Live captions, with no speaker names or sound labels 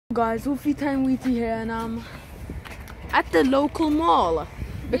Guys, Wolfie Time Weety here, and I'm at the local mall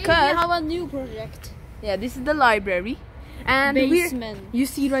because we have a new project. Yeah, this is the library, and basement. You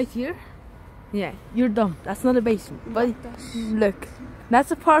see right here? Yeah, you're dumb. That's not a basement, but look, that's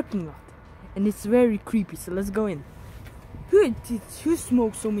a parking lot, and it's very creepy. So let's go in. Who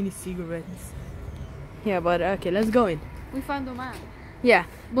smokes so many cigarettes? Yeah, but okay, let's go in. We found a man. Yeah,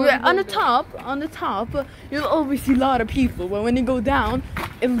 but on the top, you'll always see a lot of people. But when you go down,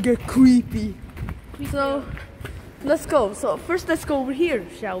 it'll get creepy. So, let's go. So first, let's go over here,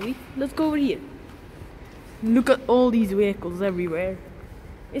 shall we? Let's go over here. Look at all these vehicles everywhere.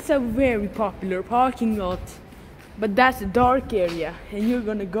 It's a very popular parking lot, but that's a dark area, and you're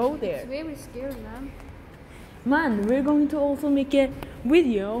gonna go there. It's very scary, man. Man, we're going to also make a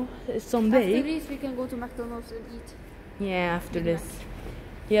video someday. After this, we can go to McDonald's and eat. Yeah, after this.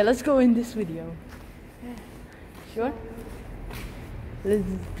 Yeah, let's go in this video. Yeah. Sure? Let's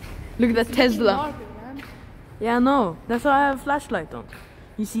look at that Tesla. Darker, man. Yeah, no. That's why I have a flashlight on.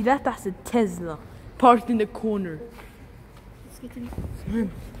 You see that? That's a Tesla. Parked in the corner. Let's get in.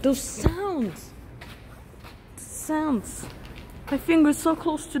 Man, those sounds. My finger's so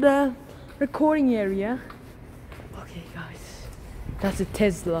close to the recording area. Okay, guys. That's a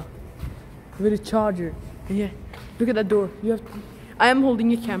Tesla. With a charger. Yeah. Look at that door. I am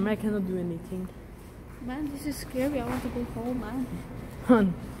holding a camera. I cannot do anything. Man, this is scary. I want to go home, man.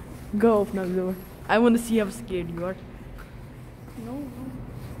 Hun, go open the door. I want to see how scared you are. No.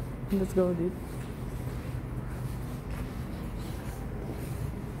 Let's go, dude.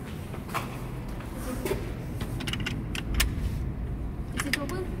 Is it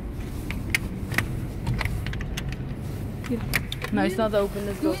open? Yeah. No, it's not open.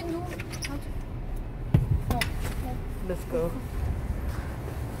 Let's go. No. Let's go.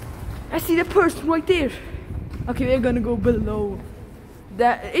 I see the person right there. Okay, we're gonna go below.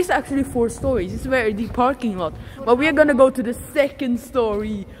 That is actually 4 stories. It's a very deep parking lot. But we're gonna go to the 2nd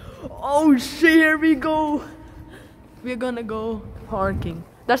story. Oh shit, here we go. We're gonna go parking.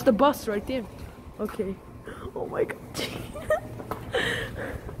 That's the bus right there. Okay. Oh my god.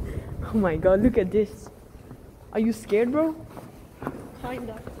 Oh my god, look at this. Are you scared, bro?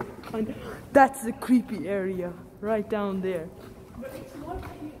 Kinda. That's the creepy area. Right down there. But it's more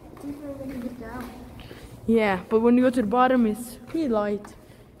creepier when you get down. Yeah, but when you go to the bottom, it's really light.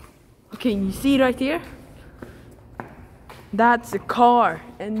 Okay, you see right here? That's a car.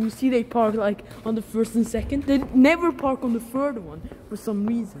 And you see they park like on the 1st and 2nd. They never park on the 3rd one for some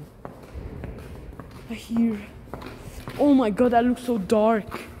reason. I hear. Oh my god, that looks so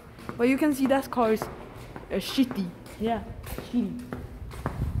dark. But you can see that car is shitty. Yeah, shitty.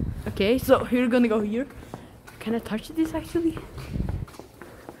 Okay, so we're gonna go here. Can I touch this actually?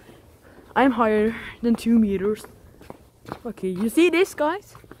 I'm higher than 2 meters. Okay, you see this,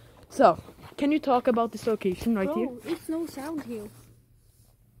 guys? So, can you talk about this location right here? It's no sound here.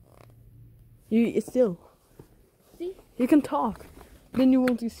 It's still. See? You can talk. Then you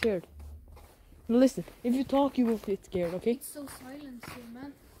won't be scared. Now listen, if you talk, you won't get scared, okay? It's so silent here,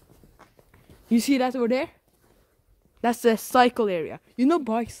 man. You see that over there? That's the cycle area. You know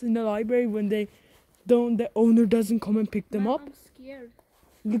bikes in the library when the owner doesn't come and pick them up? I'm scared.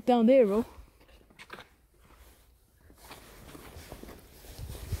 Look down there, bro.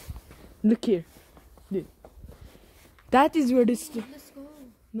 Look here. Dude. That is where this... Let's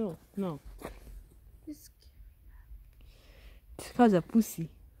go. No. It's because a pussy.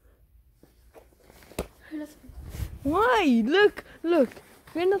 Let's go. Why? Look.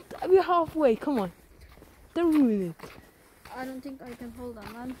 We're halfway. Come on. Don't ruin it. I don't think I can hold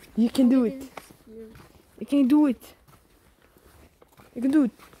on, man. You can do it. You can do it. You can do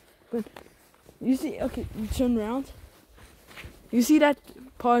it. But you see, okay, you turn around. You see that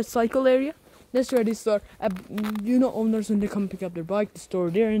cycle area? That's where they store. You know, owners when they come pick up their bike, they store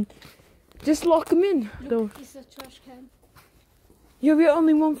there and just lock them in. Look, it's a trash can. Yeah, we're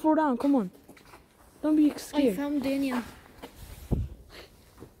only 1 floor down. Come on. Don't be scared. I found Daniel.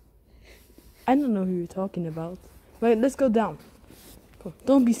 I don't know who you're talking about. But let's go down. Go.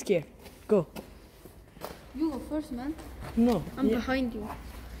 Don't be scared. Go. You go first, man. No. I'm behind you.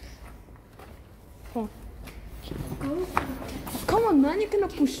 Come on. Go. Come on, man. You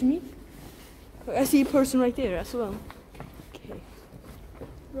cannot push me. I see a person right there as well. Okay.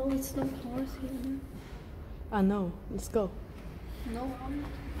 Bro, it's no cars here, man. I know. Let's go. No,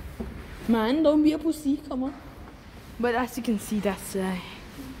 Man, don't be a pussy. Come on. But as you can see, that's a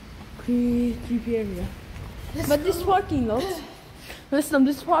creepy area. But this parking lot, listen,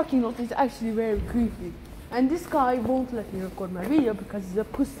 this parking lot is actually very creepy. And this guy won't let me record my video because he's a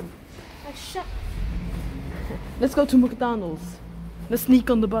pussy. Shut. Let's go to McDonald's. Let's sneak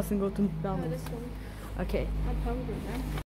on the bus and go to Yeah, McDonald's. let's go. Okay. I'm hungry now.